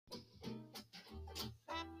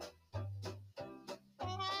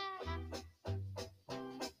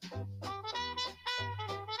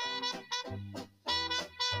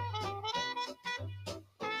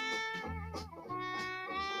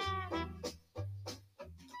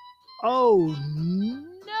Oh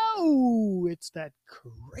no, it's that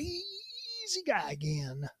crazy guy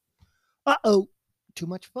again. Uh-oh, too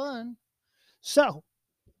much fun. So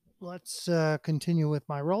let's continue with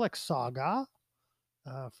my Rolex saga.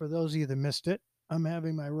 For those of you that missed it, I'm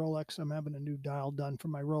having a new dial done for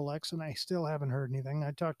my Rolex, and I still haven't heard anything.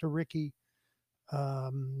 I talked to Ricky,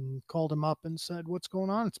 called him up and said, "What's going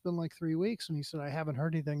on?" It's been like 3 weeks. And he said, "I haven't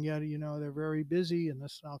heard anything yet. You know, they're very busy, and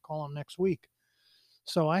I'll call him next week."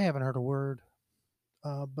 So I haven't heard a word.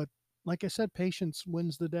 But like I said, patience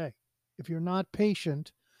wins the day. If you're not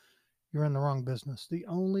patient, you're in the wrong business. The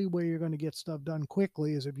only way you're going to get stuff done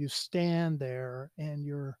quickly is if you stand there and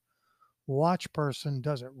your watch person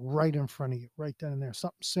does it right in front of you, right then and there.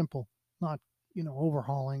 Something simple, not,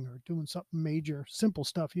 overhauling or doing something major. Simple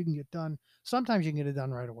stuff you can get done. Sometimes you can get it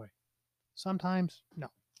done right away. Sometimes, no.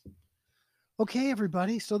 Okay,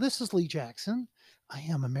 everybody. So this is Lee Jackson. I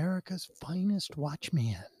am America's finest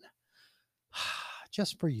watchman.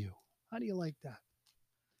 Just for you. How do you like that?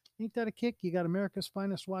 Ain't that a kick? You got America's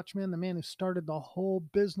finest watchman, the man who started the whole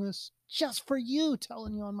business just for you,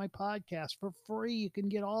 telling you on my podcast for free. You can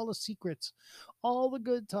get all the secrets, all the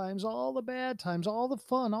good times, all the bad times, all the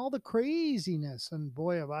fun, all the craziness. And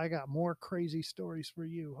boy, have I got more crazy stories for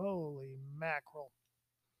you. Holy mackerel.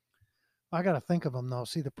 I got to think of them though.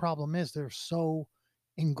 See, the problem is they're so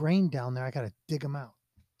ingrained down there. I got to dig them out.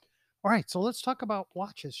 All right, so let's talk about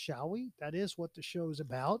watches, shall we? That is what the show is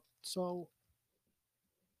about. So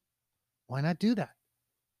why not do that?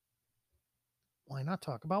 Why not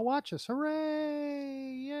talk about watches?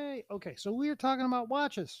 Hooray! Yay! Okay, so we are talking about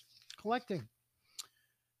watches, collecting.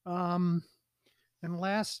 Um, and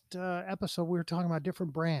last episode we were talking about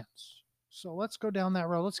different brands. So let's go down that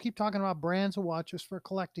road. Let's keep talking about brands of watches for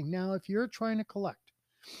collecting. Now, if you're trying to collect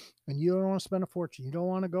and you don't want to spend a fortune, you don't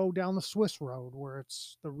want to go down the Swiss road where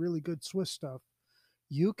it's the really good Swiss stuff,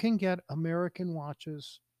 you can get American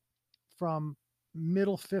watches from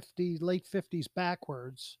middle 50s, late 50s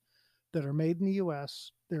backwards that are made in the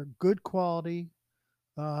US. They're good quality.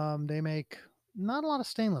 They make not a lot of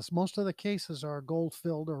stainless. Most of the cases are gold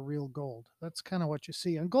filled or real gold. That's kind of what you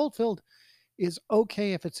see. And gold filled is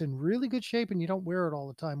okay if it's in really good shape and you don't wear it all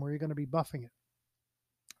the time where you're going to be buffing it,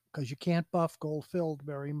 because you can't buff gold filled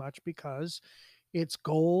very much because it's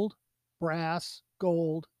gold, brass,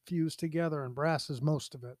 gold fused together, and brass is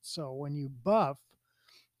most of it. So when you buff,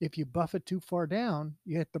 if you buff it too far down,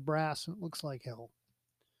 you hit the brass and it looks like hell.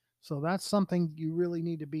 So that's something you really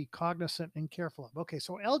need to be cognizant and careful of. Okay,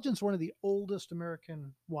 so Elgin's one of the oldest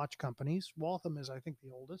American watch companies. Waltham is, I think,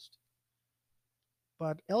 the oldest.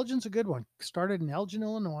 But Elgin's a good one. Started in Elgin,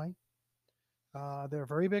 Illinois. They're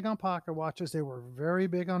very big on pocket watches. They were very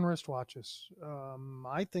big on wristwatches.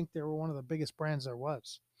 I think they were one of the biggest brands there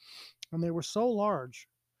was. And they were so large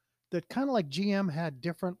that kind of like GM had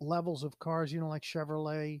different levels of cars, like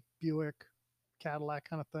Chevrolet, Buick, Cadillac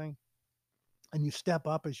kind of thing. And you step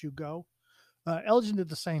up as you go. Elgin did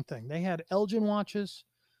the same thing. They had Elgin watches,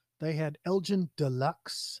 they had Elgin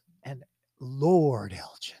Deluxe, and Lord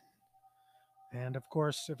Elgin. And of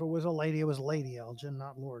course, if it was a lady, it was Lady Elgin,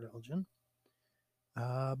 not Lord Elgin.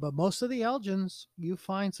 But most of the Elgins, you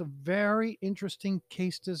find some very interesting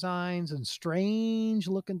case designs and strange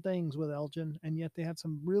looking things with Elgin, and yet they had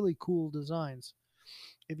some really cool designs.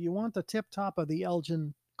 If you want the tip top of the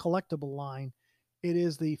Elgin collectible line, it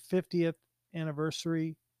is the 50th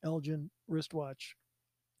anniversary Elgin wristwatch.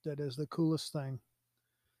 That is the coolest thing.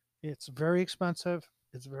 It's very expensive.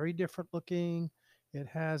 It's very different looking. It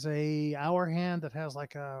has a hour hand that has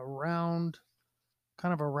like a round,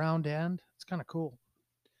 kind of a round end. It's kind of cool.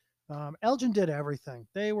 Elgin did everything.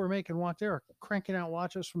 They were making watch. They were cranking out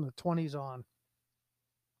watches from the 20s on.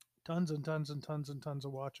 Tons and tons and tons and tons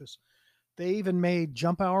of watches. They even made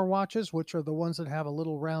jump hour watches, which are the ones that have a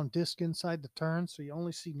little round disc inside the turn, so you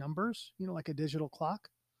only see numbers. Like a digital clock.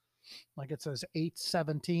 Like it says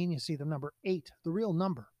 817, you see the number 8, the real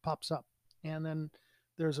number pops up. And then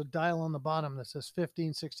there's a dial on the bottom that says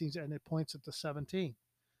 15, 16, and it points at the 17.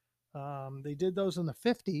 They did those in the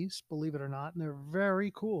 50s, believe it or not, and they're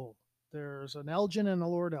very cool. There's an Elgin and a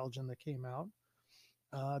Lord Elgin that came out.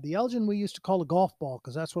 The Elgin we used to call a golf ball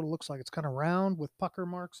because that's what it looks like. It's kind of round with pucker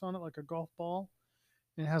marks on it like a golf ball.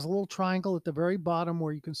 And it has a little triangle at the very bottom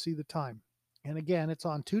where you can see the time. And again, it's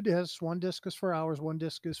on 2 discs. One disc is for hours, one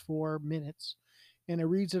disc is for minutes. And it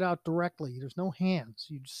reads it out directly. There's no hands.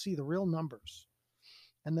 You see the real numbers.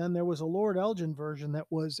 And then there was a Lord Elgin version that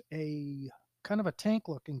was a kind of a tank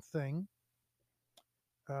looking thing.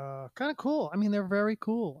 Kind of cool. I mean, they're very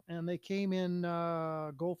cool. And they came in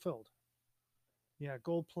gold filled. Yeah,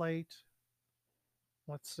 gold plate.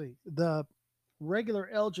 Let's see. The regular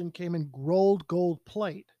Elgin came in rolled gold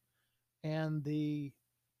plate. And the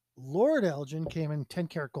Lord Elgin came in 10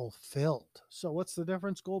 karat gold filled. So what's the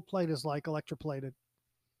difference? Gold plate is like electroplated,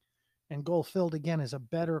 and gold filled again is a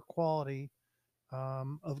better quality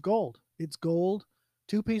of gold. It's gold,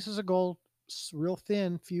 two pieces of gold, real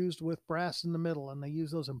thin, fused with brass in the middle, and they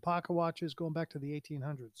use those in pocket watches going back to the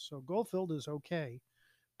 1800s. So gold filled is okay,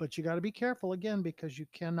 but you got to be careful again because you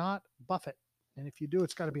cannot buff it. And if you do,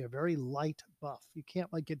 it's got to be a very light buff. You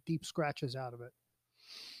can't like get deep scratches out of it.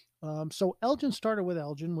 So Elgin started with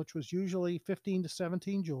Elgin, which was usually 15 to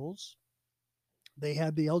 17 joules. They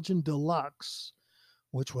had the Elgin Deluxe,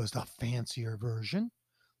 which was the fancier version,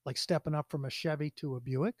 like stepping up from a Chevy to a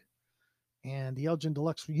Buick. And the Elgin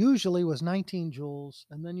Deluxe usually was 19 joules.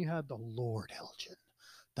 And then you had the Lord Elgin,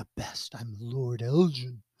 the best. I'm Lord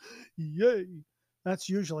Elgin. Yay. That's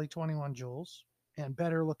usually 21 joules and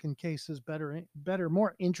better looking cases, better,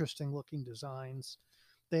 more interesting looking designs.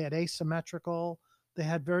 They had asymmetrical. They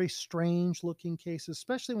had very strange looking cases,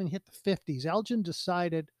 especially when you hit the 50s. Elgin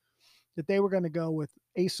decided that they were going to go with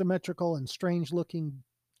asymmetrical and strange looking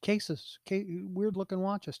cases, weird looking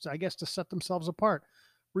watches, I guess, to set themselves apart.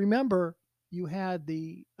 Remember, you had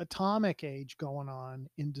the atomic age going on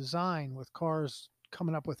in design with cars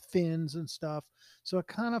coming up with fins and stuff. So it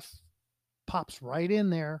kind of pops right in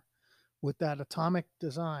there with that atomic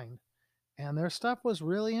design. And their stuff was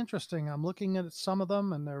really interesting. I'm looking at some of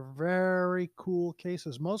them, and they're very cool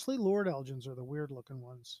cases. Mostly Lord Elgins are the weird looking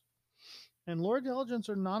ones. And Lord Elgins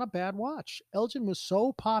are not a bad watch. Elgin was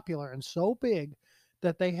so popular and so big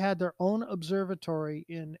that they had their own observatory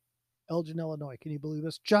in Elgin, Illinois. Can you believe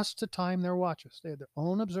this? Just to time their watches. They had their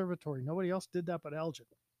own observatory. Nobody else did that but Elgin.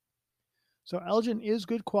 So Elgin is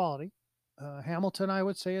good quality. Hamilton, I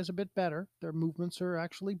would say, is a bit better. Their movements are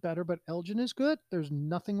actually better, but Elgin is good. There's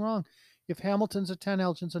nothing wrong. If Hamilton's a 10,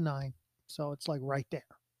 Elgin's a 9. So it's like right there.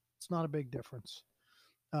 It's not a big difference.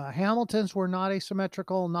 Hamiltons were not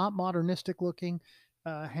asymmetrical, not modernistic looking.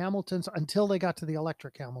 Hamiltons, until they got to the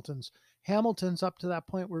electric Hamiltons, Hamiltons up to that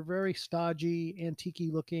point were very stodgy, antique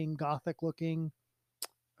looking, gothic looking.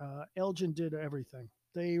 Elgin did everything.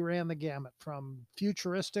 They ran the gamut from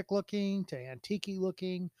futuristic looking to antique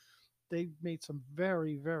looking. They made some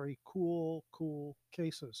very, very cool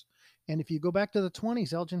cases. And if you go back to the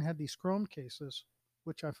 20s, Elgin had these chrome cases,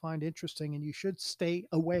 which I find interesting. And you should stay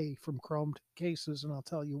away from chromed cases, and I'll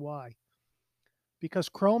tell you why. Because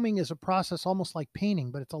chroming is a process almost like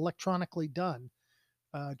painting, but it's electronically done,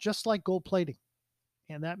 just like gold plating.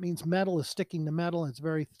 And that means metal is sticking to metal and it's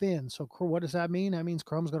very thin. So, what does that mean? That means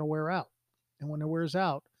chrome's going to wear out. And when it wears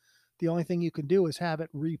out, the only thing you can do is have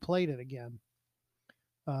it replated again,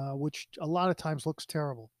 which a lot of times looks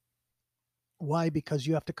terrible. Why? Because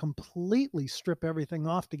you have to completely strip everything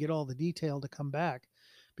off to get all the detail to come back.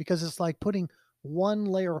 Because it's like putting one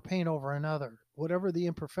layer of paint over another. Whatever the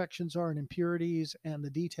imperfections are and impurities, and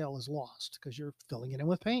the detail is lost because you're filling it in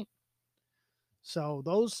with paint. So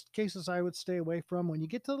those cases I would stay away from. When you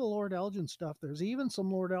get to the Lord Elgin stuff, there's even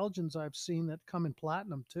some Lord Elgins I've seen that come in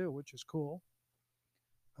platinum too, which is cool.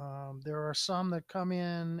 There are some that come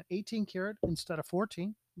in 18 karat instead of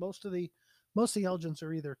 14. Most of the Elgins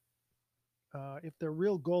are either, if they're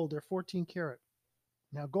real gold, they're 14 karat.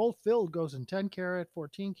 Now gold filled goes in 10 karat,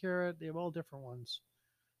 14 karat. They have all different ones.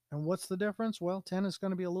 And what's the difference? Well, 10 is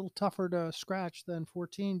going to be a little tougher to scratch than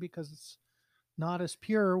 14 because it's not as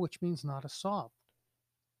pure, which means not as soft.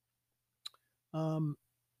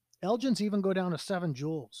 Elgins even go down to 7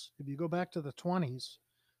 joules. If you go back to the 20s,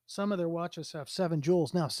 some of their watches have 7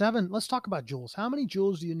 joules. Now, 7, let's talk about joules. How many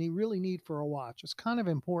joules do you really need for a watch? It's kind of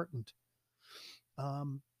important.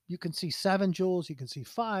 You can see 7 joules, you can see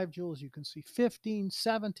 5 joules, you can see 15,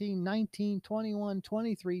 17, 19, 21,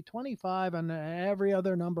 23, 25, and every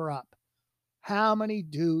other number up. How many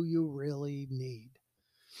do you really need?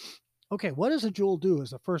 Okay, what does a joule do is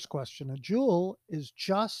the first question. A joule is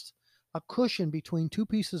just a cushion between two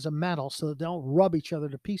pieces of metal so they don't rub each other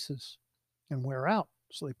to pieces and wear out.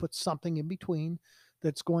 So they put something in between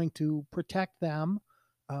that's going to protect them,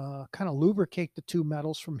 kind of lubricate the two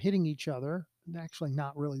metals from hitting each other. Actually,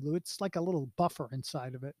 not really. It's like a little buffer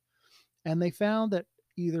inside of it. And they found that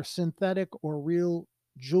either synthetic or real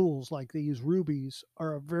jewels, like they use rubies,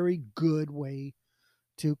 are a very good way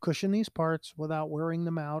to cushion these parts without wearing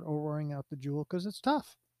them out or wearing out the jewel because it's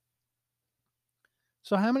tough.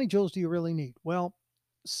 So how many joules do you really need? Well,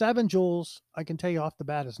 7 joules, I can tell you off the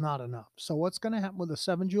bat, is not enough. So what's going to happen with a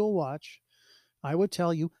 7 joule watch? I would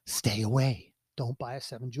tell you, stay away. Don't buy a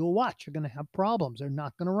 7 joule watch. You're going to have problems. They're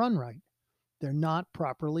not going to run right. They're not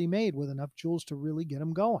properly made with enough joules to really get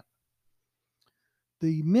them going.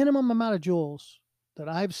 The minimum amount of joules that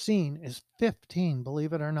I've seen is 15,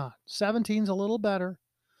 believe it or not. 17's a little better.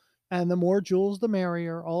 And the more jewels, the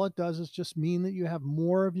merrier. All it does is just mean that you have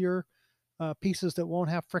more of your pieces that won't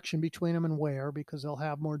have friction between them and wear because they'll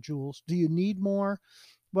have more jewels. Do you need more?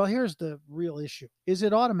 Well, here's the real issue. Is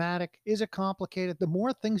it automatic? Is it complicated? The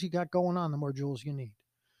more things you got going on, the more jewels you need.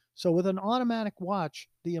 So with an automatic watch,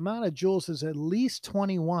 the amount of jewels is at least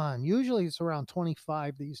 21. Usually it's around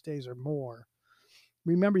 25 these days or more.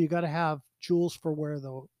 Remember, you got to have jewels for where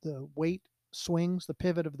the weight swings, the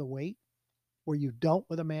pivot of the weight, where you don't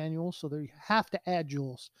with a manual. So there you have to add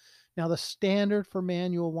jewels. Now, the standard for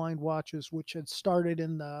manual wind watches, which had started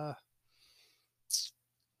in the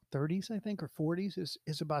 30s, I think, or 40s,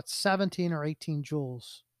 is about 17 or 18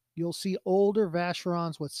 jewels. You'll see older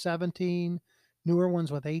Vacherons with 17, newer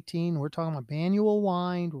ones with 18. We're talking about manual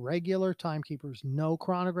wind, regular timekeepers, no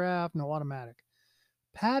chronograph, no automatic.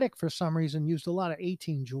 Patek, for some reason, used a lot of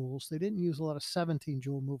 18 jewels. They didn't use a lot of 17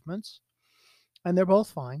 jewel movements, and they're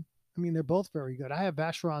both fine. I mean, they're both very good. I have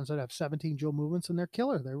Vacherons that have 17 jewel movements, and they're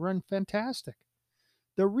killer. They run fantastic.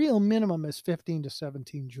 The real minimum is 15 to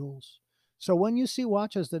 17 joules. So when you see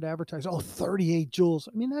watches that advertise, 38 joules,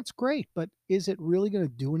 I mean, that's great, but is it really going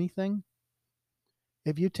to do anything?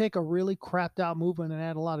 If you take a really crapped out movement and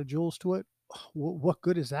add a lot of joules to it, what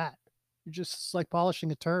good is that? You're just it's like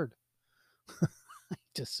polishing a turd. I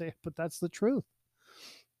just say it, but that's the truth.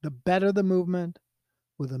 The better the movement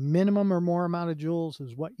with a minimum or more amount of joules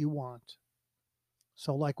is what you want.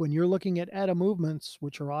 So like when you're looking at ETA movements,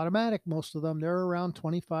 which are automatic, most of them, they're around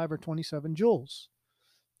 25 or 27 joules.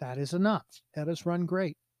 That is enough. ETAs run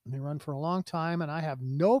great. And they run for a long time, and I have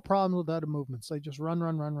no problem with ETA movements. They just run,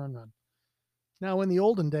 run, run, run, run. Now, in the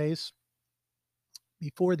olden days,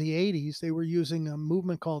 before the 80s, they were using a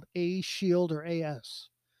movement called A Shield or AS.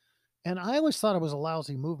 And I always thought it was a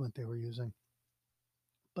lousy movement they were using.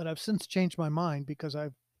 But I've since changed my mind because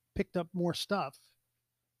I've picked up more stuff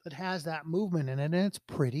that has that movement in it, and it's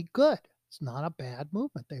pretty good. It's not a bad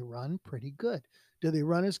movement. They run pretty good. Do they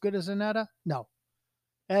run as good as an ETA? No.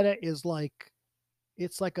 ETA is like,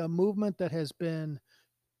 it's like a movement that has been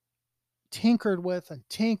tinkered with and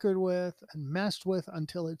messed with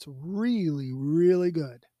until it's really, really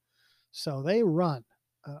good. So they run.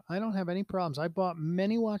 I don't have any problems. I bought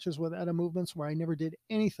many watches with ETA movements where I never did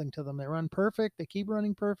anything to them. They run perfect. They keep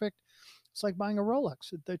running perfect. It's like buying a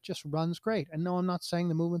Rolex. It just runs great. And no, I'm not saying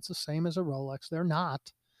the movement's the same as a Rolex. They're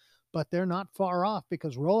not, but they're not far off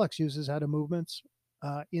because Rolex uses ETA movements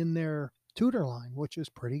in their Tudor line, which is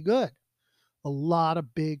pretty good. A lot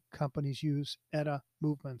of big companies use ETA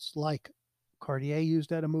movements, like Cartier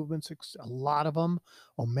used ETA movements, a lot of them.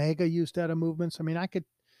 Omega used ETA movements. I mean, I could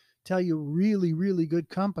tell you really, really good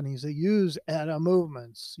companies that use ETA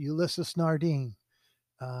movements. Ulysses Nardin,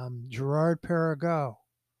 Gerard Perregaux,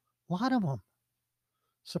 a lot of them.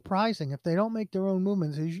 Surprising. If they don't make their own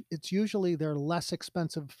movements, it's usually their less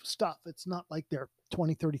expensive stuff. It's not like their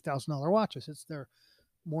 $20,000, $30,000 watches. It's their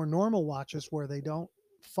more normal watches where they don't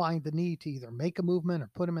find the need to either make a movement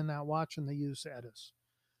or put them in that watch, and they use ETAs.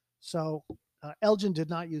 So Elgin did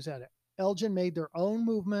not use ETA. Elgin made their own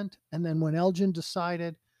movement, and then when Elgin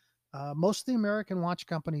decided, most of the American watch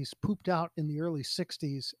companies pooped out in the early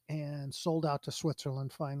 60s and sold out to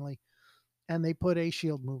Switzerland finally. And they put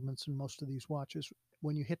A-shield movements in most of these watches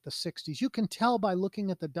when you hit the 60s. You can tell by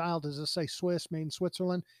looking at the dial, does it say Swiss, made in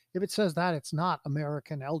Switzerland? If it says that, it's not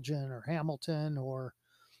American, Elgin or Hamilton or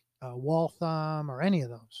Waltham or any of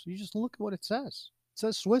those. You just look at what it says. It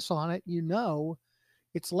says Swiss on it. You know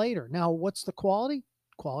it's later. Now, what's the quality?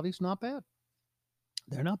 Quality's not bad.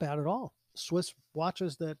 They're not bad at all. Swiss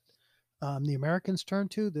watches that the Americans turn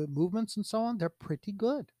to, the movements and so on, they're pretty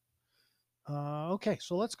good. Okay,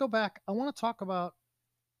 so let's go back. I want to talk about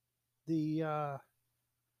the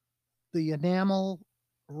enamel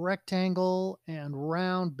rectangle and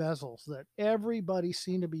round bezels that everybody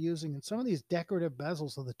seemed to be using. And some of these decorative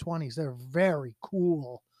bezels of the 20s, they're very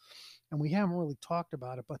cool. And we haven't really talked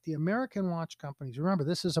about it, but the American watch companies, remember,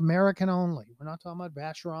 this is American only. We're not talking about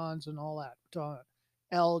Vacherons and all that. We're talking about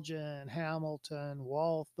Elgin, Hamilton,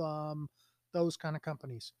 Waltham, those kind of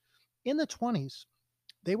companies. In the 20s,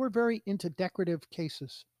 they were very into decorative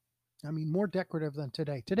cases. I mean, more decorative than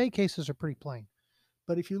today. Today, cases are pretty plain.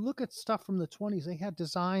 But if you look at stuff from the 20s, they had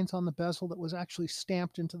designs on the bezel that was actually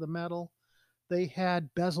stamped into the metal. They had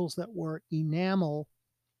bezels that were enamel.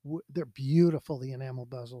 They're beautiful, the enamel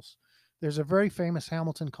bezels. There's a very famous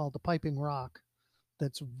Hamilton called the Piping Rock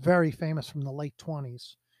that's very famous from the late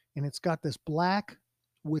 20s. And it's got this black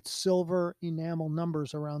with silver enamel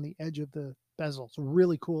numbers around the edge of the bezel. It's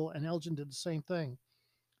really cool. And Elgin did the same thing.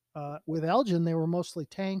 With Elgin, they were mostly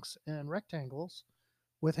tanks and rectangles.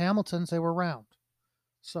 With Hamiltons, they were round.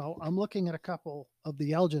 So I'm looking at a couple of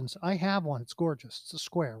the Elgins. I have one. It's gorgeous. It's a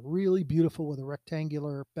square, really beautiful with a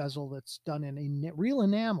rectangular bezel that's done in real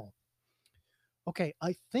enamel. Okay,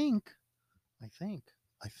 I think, I think,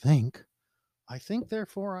 I think.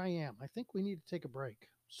 Therefore, I am. I think we need to take a break.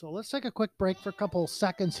 So let's take a quick break for a couple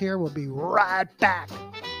seconds here. We'll be right back.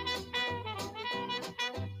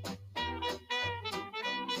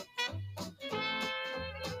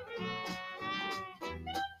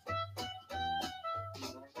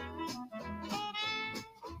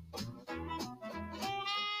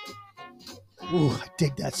 Ooh, I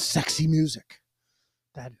dig that sexy music.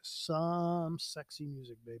 That is some sexy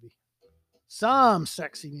music, baby. Some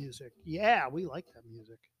sexy music. Yeah, we like that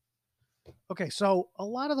music. Okay, so a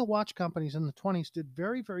lot of the watch companies in the 20s did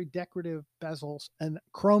very, very decorative bezels, and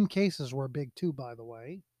chrome cases were big too, by the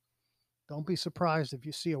way. Don't be surprised if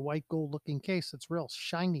you see a white gold looking case that's real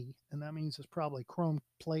shiny, and that means it's probably chrome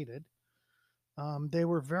plated. They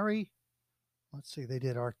were very, let's see, they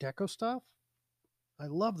did Art Deco stuff. I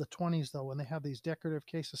love the 20s though when they have these decorative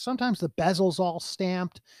cases. Sometimes the bezel's all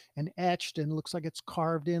stamped and etched and looks like it's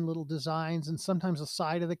carved in little designs, and sometimes the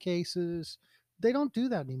side of the cases. They don't do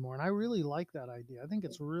that anymore, and I really like that idea. I think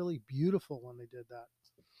it's really beautiful when they did that.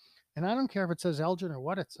 And I don't care if it says Elgin or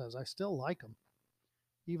what it says, I still like them.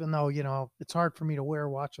 Even though, it's hard for me to wear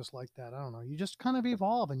watches like that. I don't know. You just kind of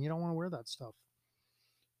evolve and you don't want to wear that stuff.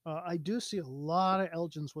 I do see a lot of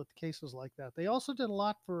Elgins with cases like that. They also did a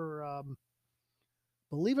lot for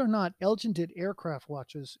believe it or not, Elgin did aircraft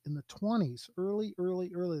watches in the 20s, early,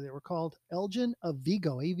 early, early. They were called Elgin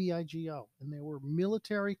Avigo, Avigo, and they were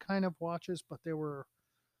military kind of watches, but they were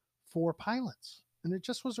for pilots. And it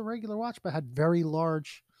just was a regular watch, but had very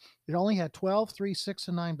large. It only had 12, 3, 6,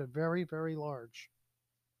 and 9, but very, very large.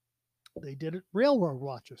 They did it railroad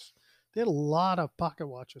watches. They had a lot of pocket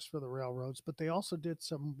watches for the railroads, but they also did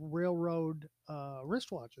some railroad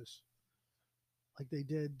wristwatches. Like they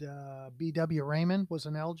did B.W. Raymond was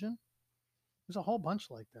an Elgin. There's a whole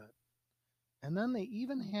bunch like that. And then they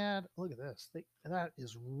even had, look at this. That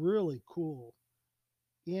is really cool.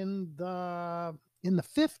 In the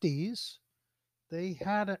 50s,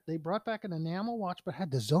 they brought back an enamel watch but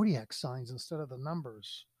had the zodiac signs instead of the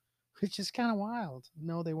numbers, which is kind of wild.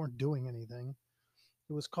 No, they weren't doing anything.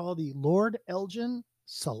 It was called the Lord Elgin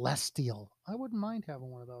Celestial. I wouldn't mind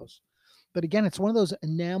having one of those. But again, it's one of those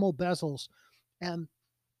enamel bezels. And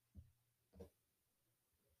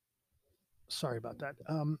sorry about that.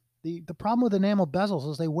 The problem with enamel bezels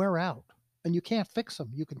is they wear out and you can't fix them.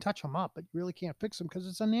 You can touch them up, but you really can't fix them because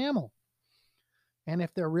it's enamel. And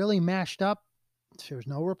if they're really mashed up, there's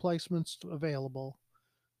no replacements available.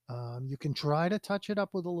 You can try to touch it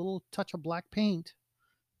up with a little touch of black paint,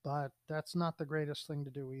 but that's not the greatest thing to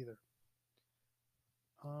do either.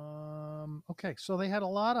 Okay, so they had a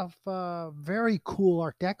lot of very cool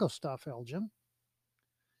Art Deco stuff, Elgin,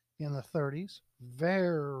 in the 30s.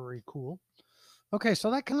 Very cool. Okay,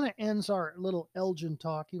 so that kind of ends our little Elgin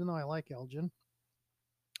talk, even though I like Elgin.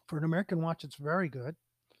 For an American watch, it's very good.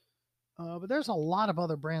 But there's a lot of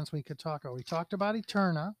other brands we could talk about. We talked about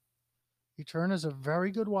Eterna. Eterna is a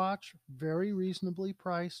very good watch, very reasonably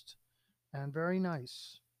priced, and very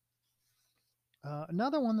nice.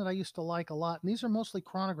 Another one that I used to like a lot, and these are mostly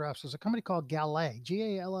chronographs, is a company called Gallet,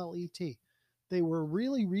 Gallet. They were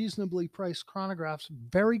really reasonably priced chronographs,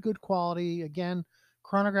 very good quality. Again,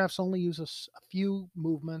 chronographs only use a few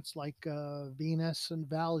movements like Venus and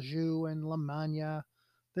Valjoux and La Magna.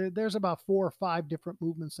 There's about 4 or 5 different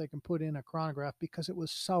movements they can put in a chronograph because it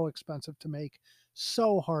was so expensive to make,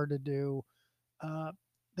 so hard to do. Uh,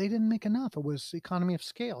 they didn't make enough. It was economy of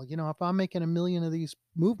scale. If I'm making a million of these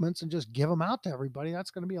movements and just give them out to everybody,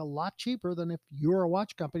 that's going to be a lot cheaper than if you're a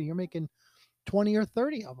watch company, you're making 20 or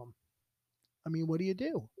 30 of them. I mean, what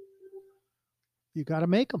do? You got to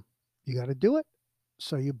make them. You got to do it.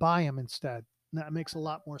 So you buy them instead. That makes a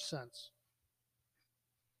lot more sense.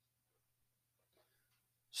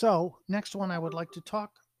 So next one I'd like to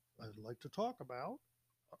talk about.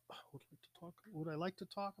 Would I like to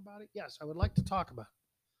talk about it? Yes, I would like to talk about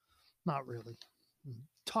it. Not really.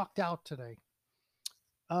 Talked out today.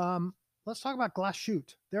 Let's talk about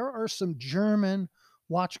Glashütte. There are some German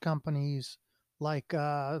watch companies like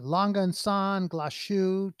Lange and Son,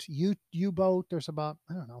 Glashütte, U-Boat. There's about,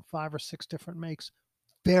 I don't know, 5 or 6 different makes.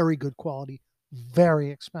 Very good quality, very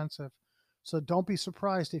expensive. So don't be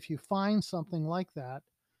surprised if you find something like that,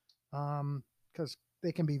 because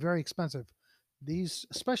they can be very expensive. These,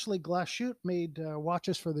 especially Glashütte, made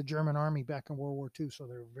watches for the German army back in World War II. So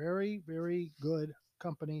they're very, very good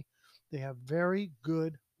company. They have very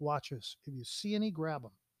good watches. If you see any, grab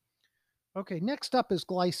them. Okay, next up is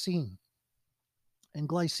Glycine. And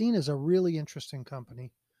Glycine is a really interesting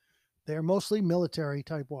company. They're mostly military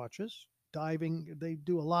type watches. Diving, they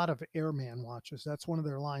do a lot of airman watches. That's one of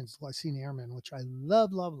their lines, Glycine Airman, which I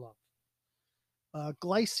love, love, love.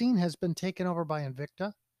 Glycine has been taken over by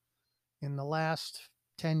Invicta in the last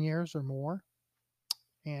 10 years or more.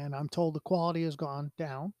 And I'm told the quality has gone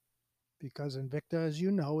down because Invicta, as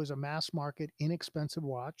you know, is a mass market, inexpensive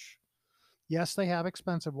watch. Yes, they have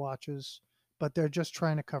expensive watches, but they're just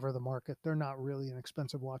trying to cover the market. They're not really an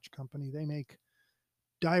expensive watch company. They make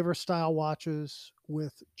diver style watches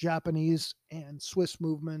with Japanese and Swiss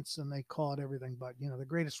movements, and they call it everything but, the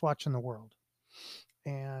greatest watch in the world.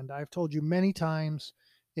 And I've told you many times,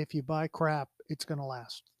 if you buy crap, it's going to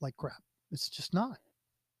last like crap. It's just not.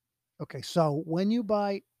 Okay, so when you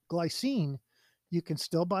buy Glycine, you can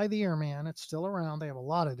still buy the Airman. It's still around. They have a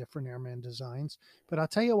lot of different Airman designs. But I'll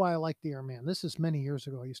tell you why I like the Airman. This is many years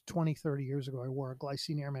ago. It's 20, 30 years ago. I wore a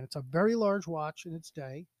Glycine Airman. It's a very large watch in its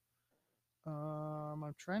day.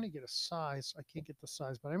 I'm trying to get a size. I can't get the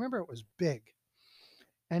size, but I remember it was big.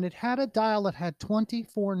 And it had a dial that had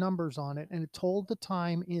 24 numbers on it, and it told the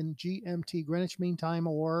time in GMT, Greenwich Mean Time,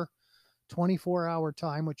 or 24-hour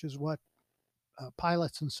time, which is what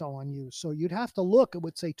pilots and so on use. So you'd have to look, it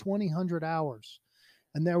would say 2000 hours.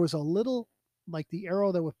 And there was a little, like the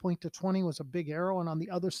arrow that would point to 20 was a big arrow. And on the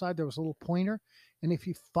other side, there was a little pointer. And if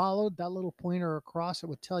you followed that little pointer across, it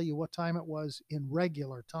would tell you what time it was in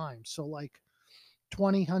regular time. So like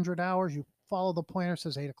 2000 hours, you follow the pointer, it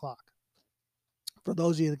says 8 o'clock. For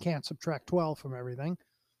those of you that can't subtract 12 from everything,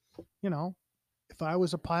 if I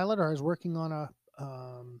was a pilot or I was working on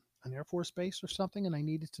an Air Force base or something and I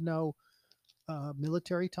needed to know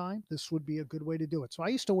military time, this would be a good way to do it. So I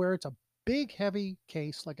used to wear it's a big, heavy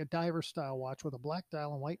case, like a diver style watch with a black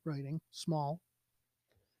dial and white writing, small.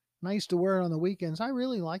 And I used to wear it on the weekends. I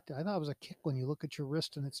really liked it. I thought it was a kick when you look at your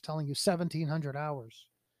wrist and it's telling you 1700 hours.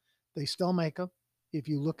 They still make them. If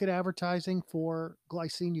you look at advertising for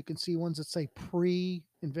Glycine, you can see ones that say pre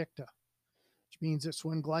Invicta, which means it's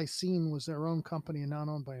when Glycine was their own company and not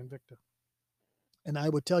owned by Invicta. And I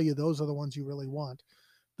would tell you those are the ones you really want.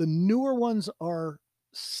 The newer ones are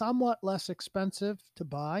somewhat less expensive to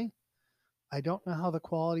buy. I don't know how the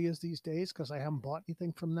quality is these days because I haven't bought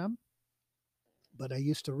anything from them. But I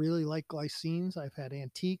used to really like Glycines. I've had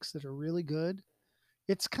antiques that are really good.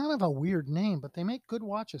 It's kind of a weird name, but they make good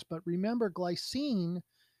watches. But remember, Glycine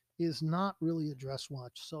is not really a dress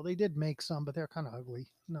watch. So they did make some, but they're kind of ugly.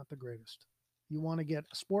 Not the greatest. You want to get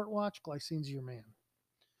a sport watch, Glycine's your man.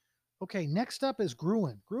 Okay, next up is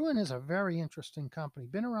Gruen. Gruen is a very interesting company.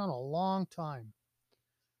 Been around a long time.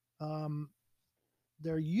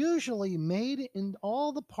 They're usually made in,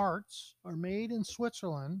 all the parts are made in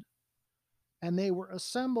Switzerland, and they were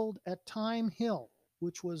assembled at Time Hill,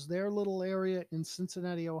 which was their little area in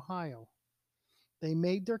Cincinnati, Ohio. They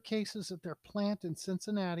made their cases at their plant in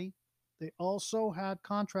Cincinnati. They also had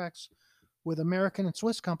contracts with American and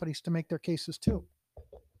Swiss companies to make their cases too.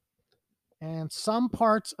 And some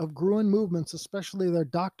parts of Gruen movements, especially their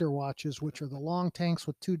doctor watches, which are the long tanks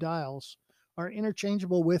with two dials, are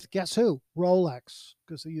interchangeable with, guess who? Rolex,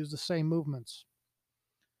 because they use the same movements.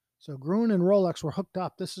 So Gruen and Rolex were hooked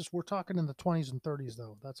up. We're talking in the 20s and 30s,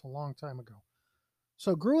 though. That's a long time ago.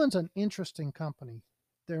 So Gruen's an interesting company.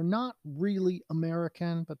 They're not really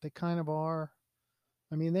American, but they kind of are.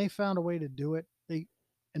 I mean, they found a way to do it.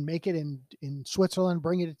 And make it in Switzerland,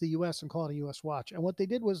 bring it to the U.S. and call it a U.S. watch. And what they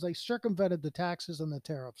did was they circumvented the taxes and the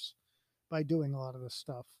tariffs by doing a lot of this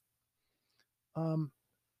stuff.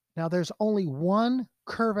 Now, there's only one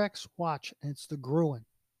Curvex watch, and it's the Gruen.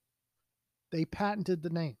 They patented the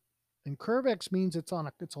name. And Curvex means it's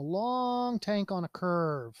a long tank on a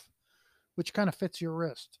curve, which kind of fits your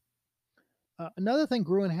wrist. Another thing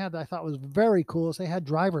Gruen had that I thought was very cool is they had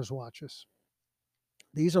driver's watches.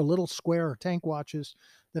 These are little square tank watches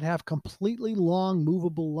that have completely long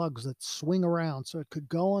movable lugs that swing around. So it could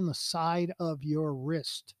go on the side of your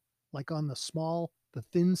wrist, like on the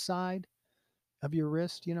thin side of your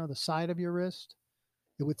wrist, the side of your wrist.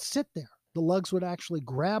 It would sit there. The lugs would actually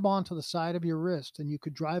grab onto the side of your wrist and you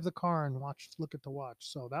could drive the car and look at the watch.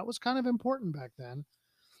 So that was kind of important back then.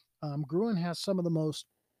 Gruen has some of the most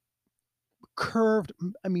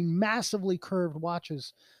massively curved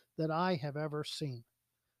watches that I have ever seen.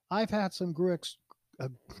 I've had some Gruen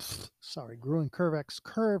Curvex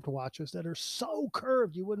curved watches that are so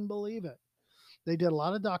curved you wouldn't believe it. They did a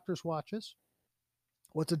lot of doctor's watches.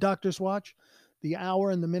 What's a doctor's watch? The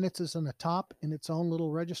hour and the minutes is on the top in its own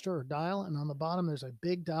little register or dial, and on the bottom there's a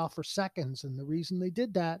big dial for seconds. And the reason they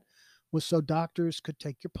did that was so doctors could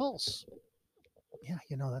take your pulse. Yeah,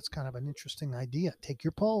 that's kind of an interesting idea. Take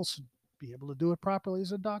your pulse. be able to do it properly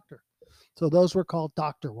as a doctor. So those were called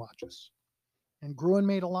doctor watches. And Gruen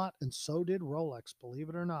made a lot, and so did Rolex, believe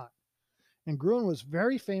it or not. And Gruen was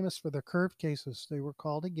very famous for their curved cases. They were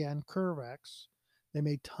called, again, Curvex. They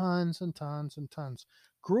made tons and tons and tons.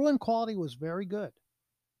 Gruen quality was very good.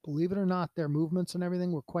 Believe it or not, their movements and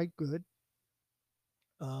everything were quite good.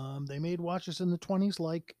 They made watches in the 20s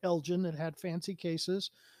like Elgin that had fancy cases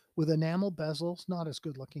with enamel bezels, not as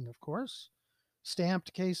good looking, of course.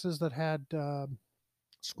 Stamped cases that had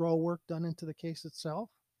scroll work done into the case itself.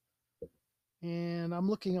 And I'm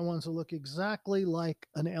looking at ones that look exactly like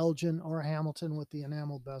an Elgin or a Hamilton with the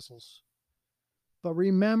enamel bezels. But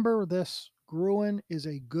remember this, Gruen is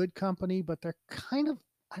a good company, but they're kind of,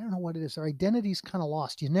 I don't know what it is. Their identity's kind of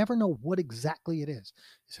lost. You never know what exactly it is.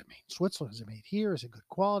 Is it made in Switzerland? Is it made here? Is it good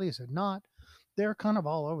quality? Is it not? They're kind of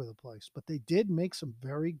all over the place, but they did make some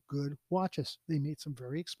very good watches. They made some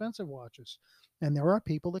very expensive watches. And there are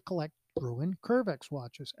people that collect Gruen Curvex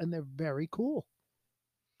watches, and they're very cool.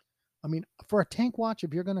 I mean, for a tank watch,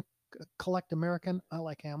 if you're going to collect American, I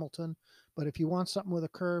like Hamilton. But if you want something with a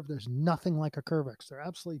curve, there's nothing like a Curvex. They're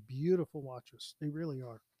absolutely beautiful watches. They really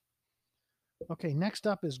are. Okay, next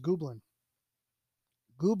up is Gubelin.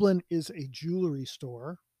 Gubelin is a jewelry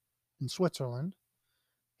store in Switzerland,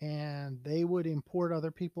 and they would import other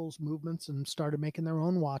people's movements and started making their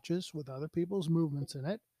own watches with other people's movements in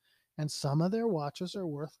it. And some of their watches are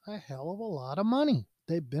worth a hell of a lot of money.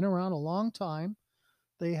 They've been around a long time.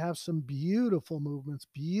 They have some beautiful movements,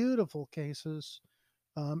 beautiful cases.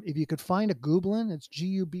 If you could find a Gubelin, it's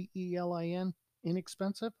Gubelin,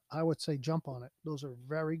 inexpensive, I would say jump on it. Those are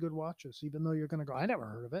very good watches, even though you're going to go, I never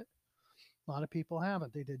heard of it. A lot of people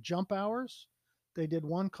haven't. They did jump hours. They did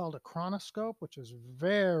one called a chronoscope, which is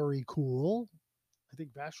very cool. I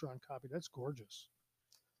think Vacheron copied. That's gorgeous.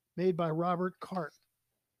 Made by Robert Cart.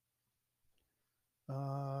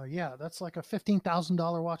 Yeah, that's like a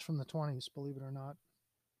 $15,000 watch from the 20s, believe it or not.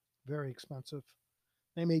 Very expensive.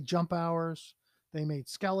 They made jump hours. They made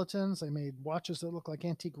skeletons. They made watches that look like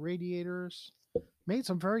antique radiators. Made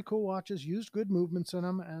some very cool watches, used good movements in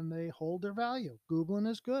them, and they hold their value. Gubelin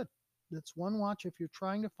is good. It's one watch if you're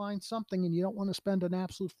trying to find something and you don't want to spend an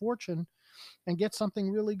absolute fortune and get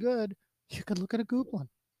something really good, you could look at a Gubelin.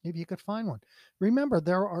 Maybe you could find one. Remember,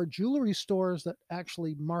 there are jewelry stores that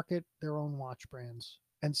actually market their own watch brands.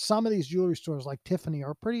 And some of these jewelry stores like Tiffany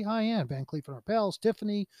are pretty high end. Van Cleef & Arpels,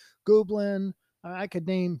 Tiffany, Gubelin. I could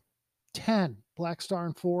name 10. Black Star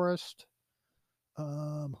and Forest.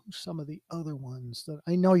 Who's some of the other ones that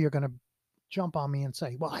I know you're going to jump on me and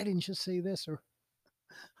say, well, why didn't you say this? Or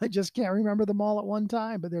I just can't remember them all at one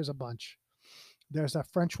time, but there's a bunch. There's a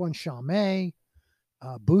French one, Chaumet,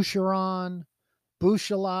 Boucheron,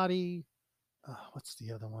 Bucciolati. What's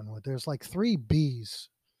the other one? There's like 3 B's.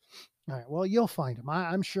 All right. Well, you'll find them.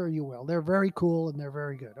 I'm sure you will. They're very cool and they're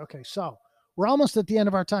very good. Okay. So we're almost at the end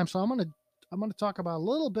of our time. So I'm going to talk about a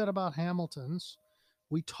little bit about Hamilton's.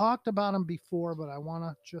 We talked about them before, but I want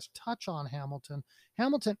to just touch on Hamilton.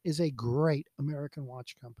 Hamilton is a great American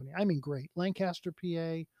watch company. I mean, great. Lancaster,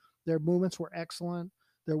 PA. Their movements were excellent.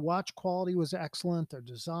 Their watch quality was excellent. Their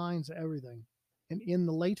designs, everything. And in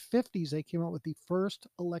the late 50s, they came out with the first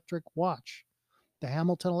electric watch, the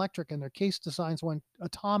Hamilton Electric, and their case designs went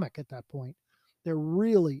atomic at that point. They're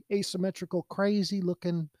really asymmetrical, crazy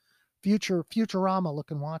looking, Futurama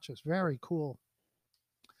looking watches. Very cool.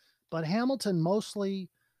 But Hamilton mostly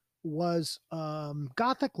was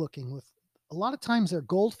Gothic looking with a lot of times they're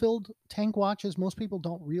gold filled tank watches. Most people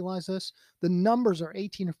don't realize this. The numbers are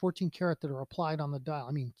 18 or 14 karat that are applied on the dial.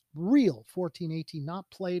 I mean, real 14, 18, not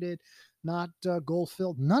plated, not gold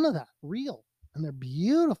filled, none of that, real. And they're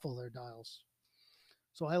beautiful, their dials.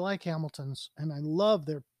 So I like Hamilton's, and I love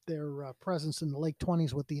their presence in the late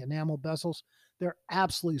 20s with the enamel bezels. They're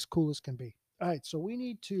absolutely as cool as can be. All right, so we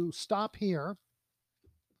need to stop here.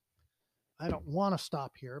 I don't want to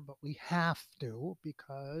stop here, but we have to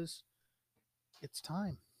because it's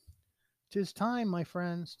time. 'Tis time, my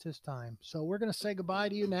friends. 'Tis time. So we're going to say goodbye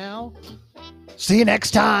to you now. See you next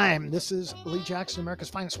time. This is Lee Jackson, America's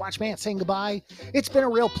Finest Watchman, saying goodbye. It's been a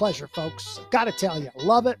real pleasure, folks. Got to tell you,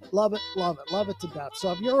 love it, love it, love it, love it to death.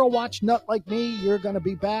 So if you're a watch nut like me, you're going to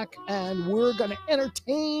be back, and we're going to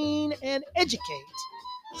entertain and educate.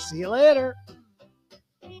 See you later.